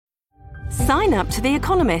Sign up to The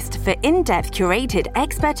Economist for in-depth curated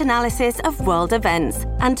expert analysis of world events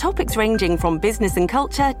and topics ranging from business and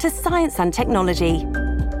culture to science and technology.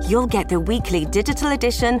 You'll get the weekly digital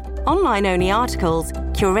edition, online-only articles,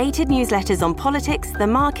 curated newsletters on politics, the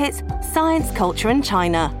markets, science, culture and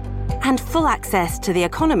China, and full access to The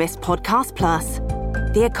Economist Podcast Plus.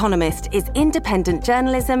 The Economist is independent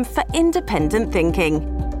journalism for independent thinking.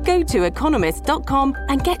 Go to economist.com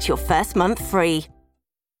and get your first month free.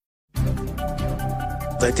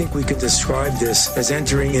 I think we could describe this as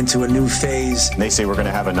entering into a new phase. They say we're going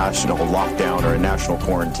to have a national lockdown or a national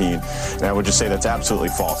quarantine. And I would just say that's absolutely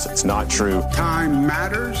false. It's not true. Time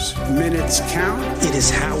matters. Minutes count. It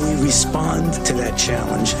is how we respond to that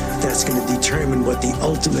challenge that's going to determine what the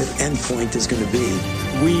ultimate endpoint is going to be.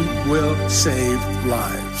 We will save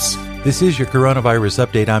lives. This is your coronavirus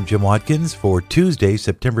update. I'm Jim Watkins for Tuesday,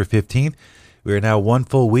 September 15th. We are now one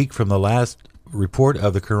full week from the last report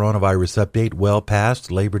of the coronavirus update, well past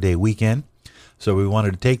Labor Day weekend. So we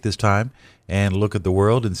wanted to take this time and look at the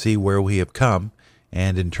world and see where we have come,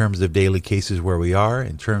 and in terms of daily cases where we are,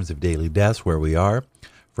 in terms of daily deaths where we are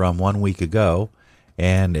from 1 week ago.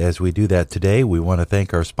 And as we do that today, we want to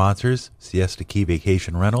thank our sponsors, Siesta Key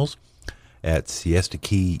Vacation Rentals at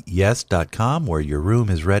siestakeyyes.com, where your room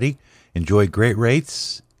is ready. Enjoy great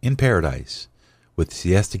rates in paradise with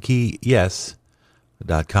siestakeyyes.com.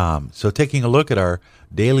 So taking a look at our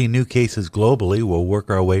daily new cases globally, we'll work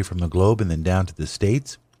our way from the globe and then down to the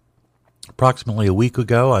States. Approximately a week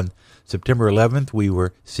ago, on September 11th, we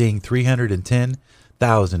were seeing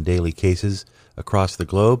 310,000 daily cases across the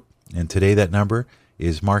globe, and today that number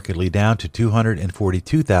is markedly down to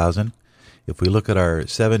 242,000. If we look at our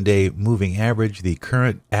 7-day moving average, the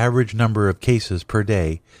current average number of cases per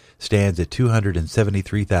day stands at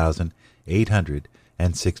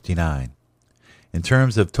 273,869. In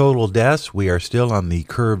terms of total deaths, we are still on the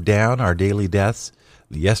curve down. Our daily deaths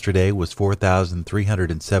yesterday was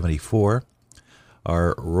 4,374.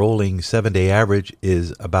 Our rolling 7-day average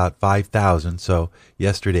is about 5,000, so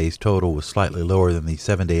yesterday's total was slightly lower than the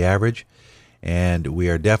 7-day average. And we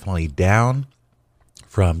are definitely down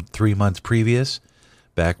from 3 months previous,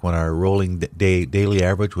 back when our rolling daily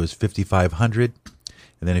average was 5,500.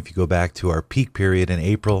 And then if you go back to our peak period in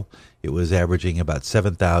April, it was averaging about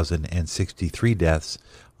 7,063 deaths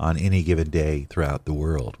on any given day throughout the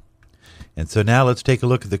world. And so now let's take a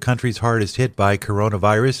look at the countries hardest hit by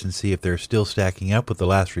coronavirus and see if they're still stacking up with the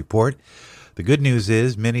last report. The good news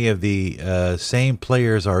is many of the same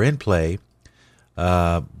players are in play,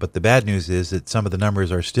 but the bad news is that some of the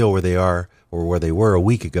numbers are still where they are or where they were a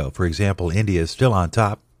week ago. For example, India is still on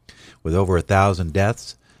top with over 1,000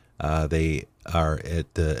 deaths. They are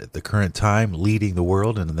at the current time leading the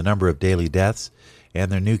world in the number of daily deaths,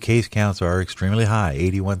 and their new case counts are extremely high,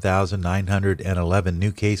 81,911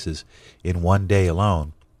 new cases in one day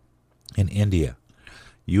alone in India.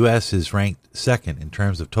 U.S. is ranked second in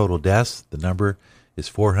terms of total deaths. The number is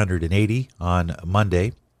 480 on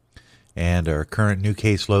Monday, and our current new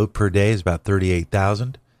caseload per day is about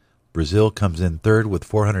 38,000. Brazil comes in third with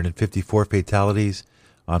 454 fatalities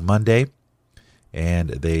on Monday, and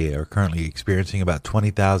they are currently experiencing about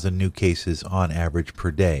 20,000 new cases on average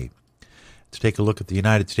per day. Let's take a look at the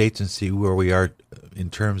United States and see where we are in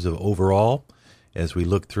terms of overall. As we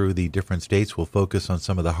look through the different states, we'll focus on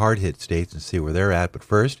some of the hard-hit states and see where they're at. But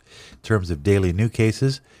first, in terms of daily new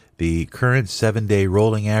cases, the current 7-day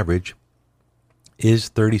rolling average is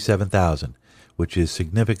 37,000, which is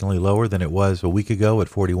significantly lower than it was a week ago at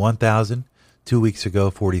 41,000, 2 weeks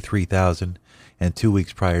ago 43,000, and 2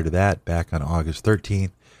 weeks prior to that, back on August 13th,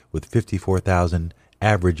 with 54,000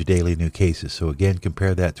 average daily new cases. So again,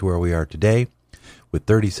 compare that to where we are today with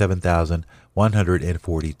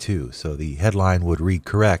 37,142. So the headline would read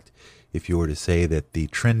correct if you were to say that the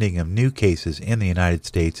trending of new cases in the United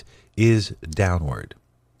States is downward.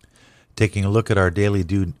 Taking a look at our daily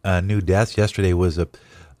new deaths, yesterday was a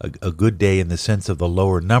good day in the sense of the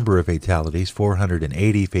lower number of fatalities.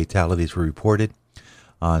 480 fatalities were reported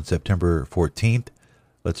on September 14th.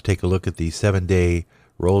 Let's take a look at the 7-day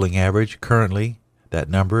rolling average. Currently,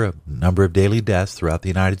 that number of daily deaths throughout the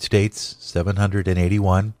United States,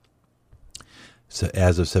 781. So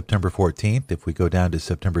as of September 14th, if we go down to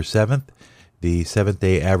September 7th, the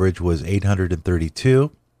 7th-day average was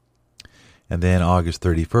 832. And then August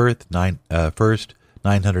 31st,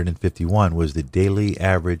 951 was the daily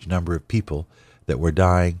average number of people that were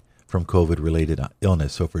dying from COVID-related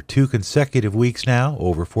illness. So for 2 consecutive weeks now,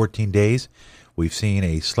 over 14 days, we've seen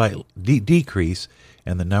a slight decrease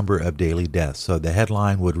in the number of daily deaths. So the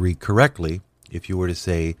headline would read correctly if you were to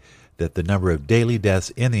say that the number of daily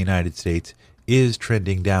deaths in the United States is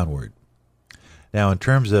trending downward. Now, in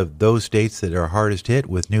terms of those states that are hardest hit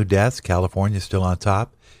with new deaths, California is still on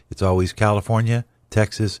top. It's always California,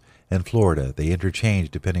 Texas, and Florida. They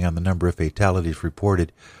interchange depending on the number of fatalities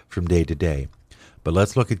reported from day to day. But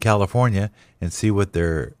let's look at California and see what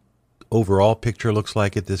their overall picture looks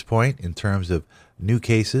like at this point in terms of new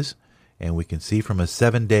cases. And we can see from a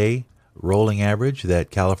 7-day rolling average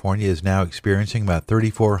that California is now experiencing about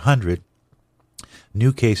 3,400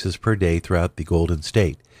 new cases per day throughout the Golden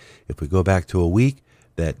State. If we go back to a week,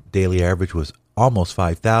 that daily average was almost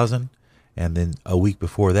 5,000. And then a week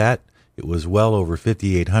before that, it was well over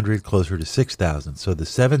 5,800, closer to 6,000. So the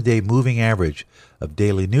 7-day moving average of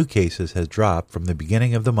daily new cases has dropped from the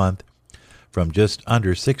beginning of the month from just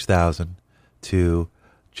under 6,000 to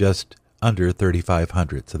just under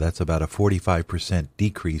 3,500. So that's about a 45%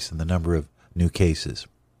 decrease in the number of new cases.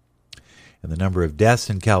 And the number of deaths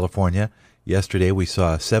in California, yesterday we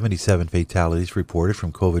saw 77 fatalities reported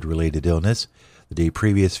from COVID-related illness. The day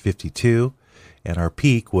previous, 52. And our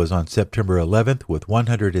peak was on September 11th with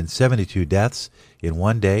 172 deaths in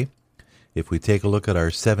one day. If we take a look at our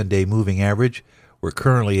 7-day moving average, we're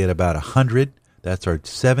currently at about 100. That's our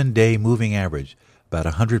 7-day moving average. About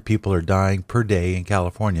 100 people are dying per day in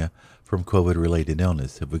California from COVID-related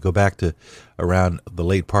illness. If we go back to around the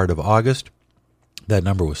late part of August, that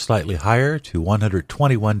number was slightly higher to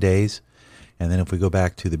 121 days. And then if we go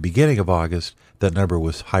back to the beginning of August, that number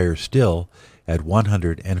was higher still at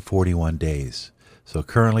 141 days. So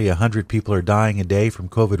currently 100 people are dying a day from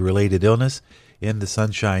COVID-related illness in the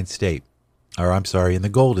Sunshine State. In the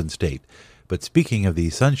Golden State. But speaking of the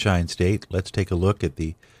Sunshine State, let's take a look at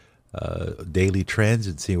the daily trends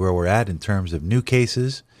and see where we're at in terms of new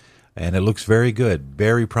cases. And it looks very good,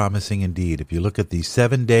 very promising indeed. If you look at the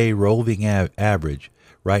 7-day rolling average,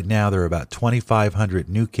 right now there are about 2,500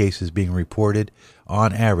 new cases being reported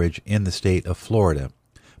on average in the state of Florida.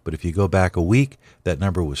 But if you go back a week, that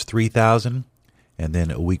number was 3,000, and then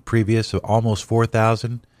a week previous, so almost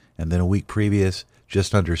 4,000, and then a week previous,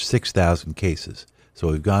 just under 6,000 cases. So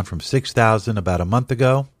we've gone from 6,000 about a month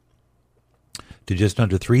ago to just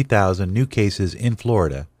under 3,000 new cases in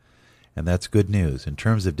Florida, and that's good news. In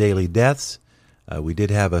terms of daily deaths, we did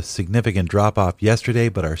have a significant drop-off yesterday,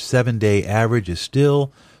 but our 7-day average is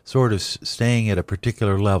still sort of staying at a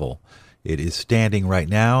particular level. It is standing right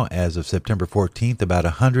now, as of September 14th, about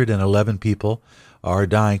 111 people are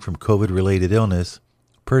dying from COVID-related illness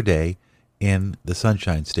per day in the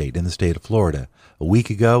Sunshine State, in the state of Florida. A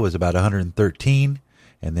week ago was about 113,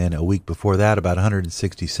 and then a week before that about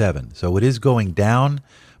 167. So it is going down,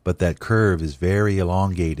 but that curve is very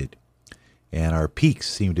elongated. And our peaks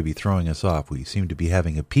seem to be throwing us off. We seem to be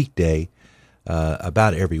having a peak day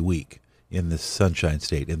about every week in the Sunshine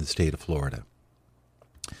State, in the state of Florida.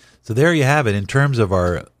 So there you have it in terms of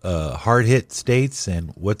our hard-hit states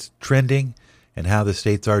and what's trending and how the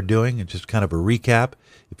states are doing. And just kind of a recap,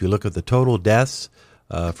 if you look at the total deaths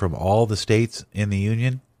from all the states in the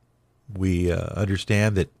Union, we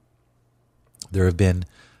understand that there have been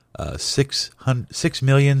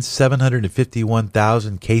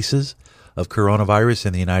 6,751,000 cases of coronavirus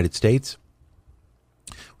in the United States.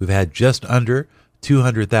 We've had just under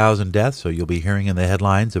 200,000 deaths, so you'll be hearing in the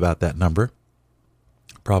headlines about that number,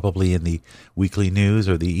 probably in the weekly news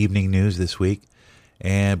or the evening news this week.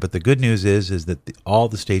 But the good news is that all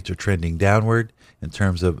the states are trending downward in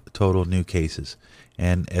terms of total new cases.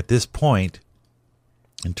 And at this point,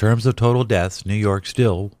 in terms of total deaths, New York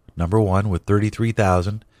still number one with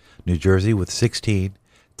 33,000, New Jersey with 16,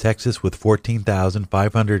 Texas with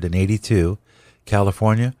 14,582,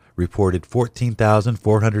 California reported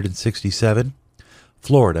 14,467,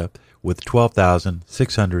 Florida with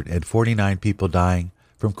 12,649 people dying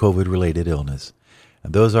from COVID-related illness.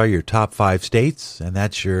 And those are your top 5 states, and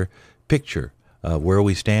that's your picture of where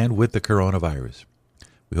we stand with the coronavirus.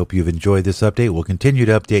 We hope you've enjoyed this update. We'll continue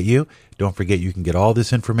to update you. Don't forget you can get all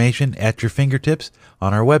this information at your fingertips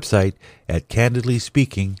on our website at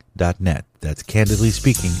candidlyspeaking.net. That's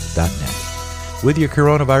candidlyspeaking.net. With your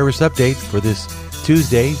coronavirus update for this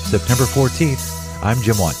Tuesday, September 14th, I'm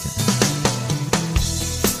Jim Watkins.